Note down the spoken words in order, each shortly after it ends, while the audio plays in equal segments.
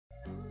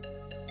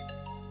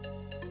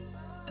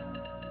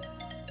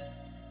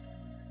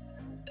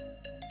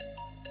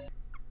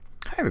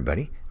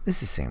everybody,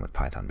 this is Sam with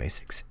Python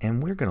Basics,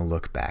 and we're going to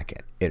look back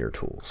at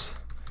Itertools.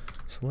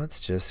 So let's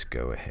just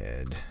go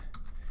ahead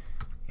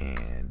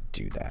and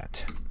do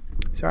that.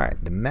 So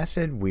alright, the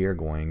method we are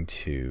going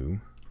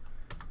to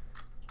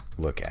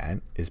look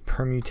at is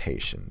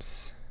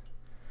permutations.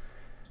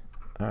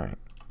 Alright,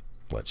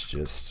 let's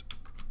just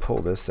pull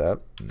this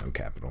up, no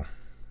capital.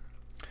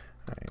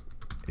 Alright,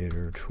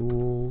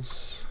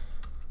 Itertools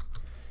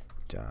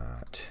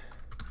dot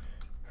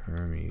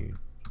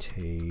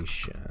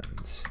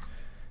permutations.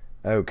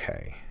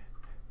 Okay,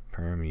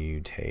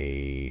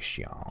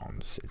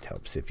 permutations. It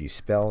helps if you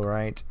spell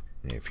right.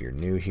 And if you're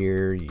new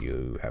here,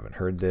 you haven't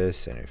heard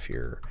this, and if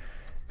you're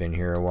been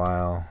here a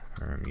while,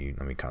 let me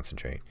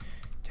concentrate.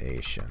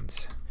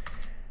 Permutations.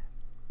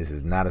 This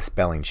is not a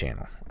spelling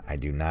channel. I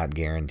do not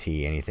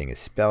guarantee anything is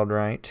spelled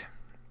right.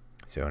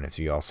 So, and if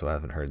you also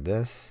haven't heard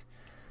this,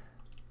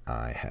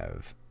 I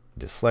have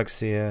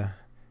dyslexia,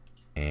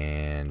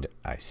 and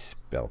I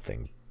spell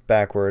things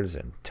backwards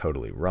and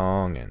totally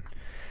wrong, and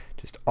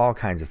just all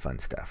kinds of fun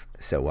stuff.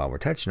 So while we're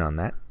touching on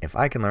that, if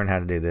I can learn how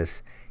to do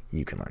this,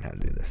 you can learn how to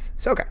do this.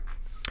 So okay,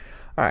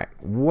 all right,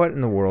 what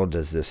in the world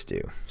does this do?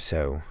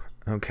 So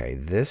okay,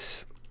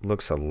 this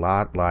looks a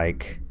lot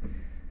like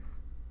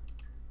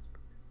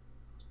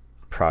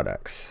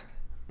products,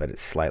 but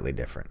it's slightly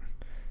different.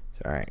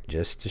 So all right,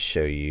 just to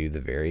show you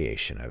the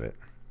variation of it,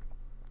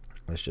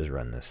 let's just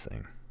run this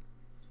thing.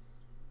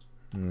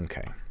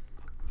 Okay.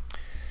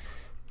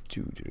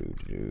 So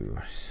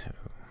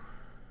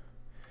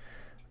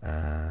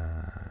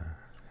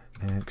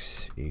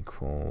x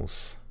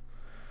equals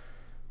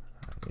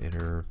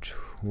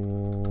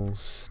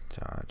Itertools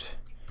dot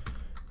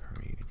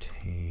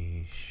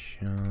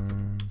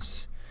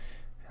permutations,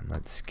 and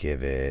let's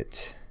give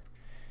it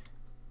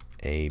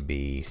A,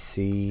 B,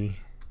 C,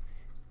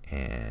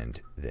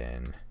 and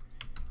then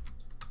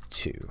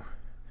 2.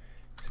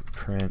 So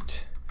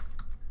print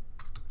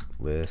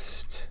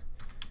list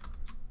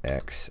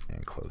x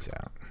and close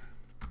out.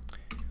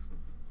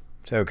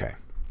 So okay,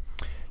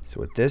 so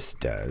what this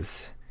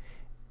does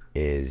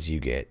is you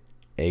get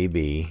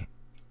AB,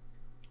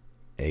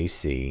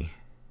 AC,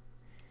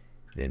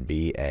 then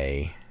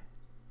BA,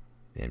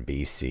 then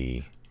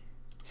BC,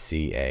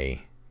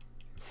 CA,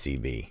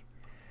 CB,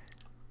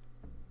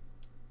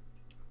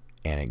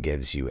 and it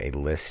gives you a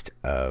list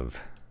of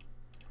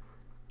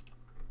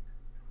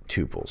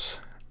tuples.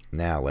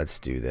 Now let's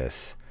do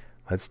this.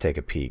 Let's take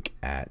a peek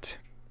at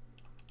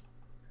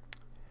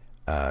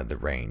the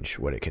range,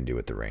 what it can do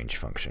with the range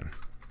function.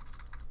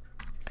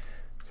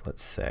 So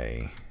let's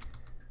say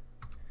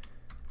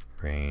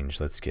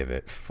range, let's give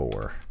it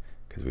 4,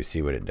 because we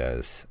see what it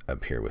does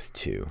up here with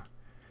 2.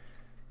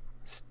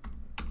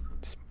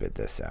 Spit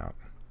this out.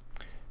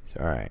 So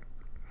alright,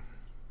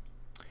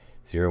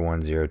 0,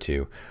 1, 0,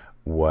 2.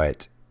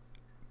 What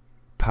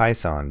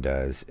Python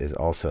does is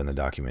also in the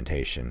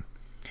documentation,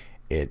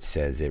 it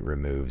says it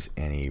removes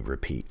any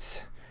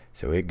repeats.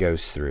 So it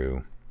goes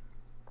through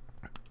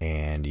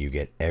and you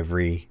get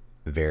every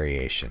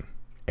variation,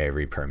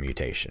 every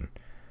permutation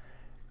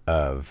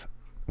of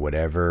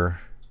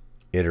whatever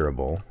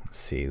iterable. Let's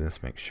see,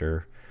 let's make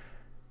sure.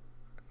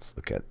 Let's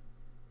look at,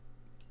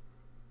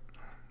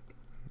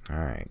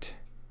 alright,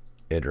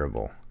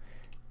 iterable.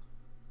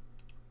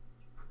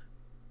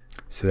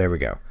 So there we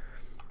go.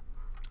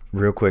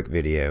 Real quick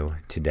video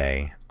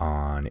today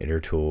on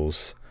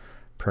Itertools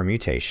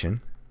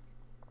permutation.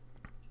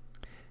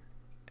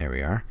 There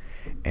we are.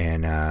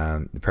 And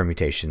the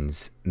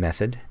permutations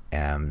method,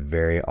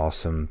 very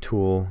awesome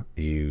tool.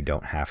 You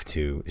don't have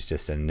to, it's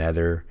just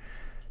another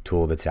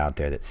tool that's out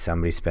there that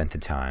somebody spent the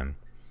time.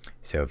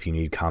 So if you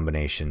need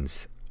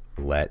combinations,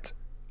 let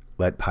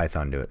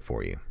Python do it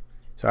for you.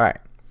 So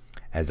alright,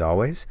 as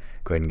always,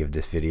 go ahead and give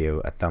this video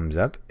a thumbs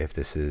up if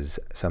this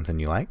is something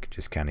you like.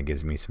 Just kind of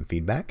gives me some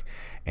feedback.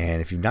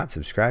 And if you've not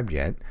subscribed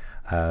yet,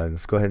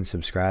 let's go ahead and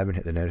subscribe and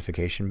hit the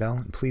notification bell.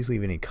 And please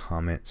leave any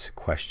comments,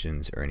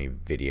 questions, or any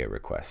video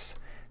requests.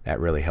 That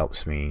really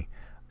helps me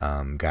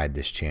guide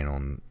this channel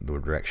in the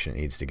direction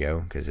it needs to go,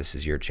 because this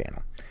is your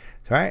channel.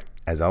 So alright,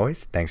 as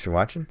always, thanks for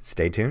watching,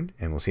 stay tuned,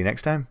 and we'll see you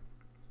next time.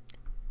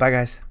 Bye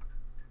guys.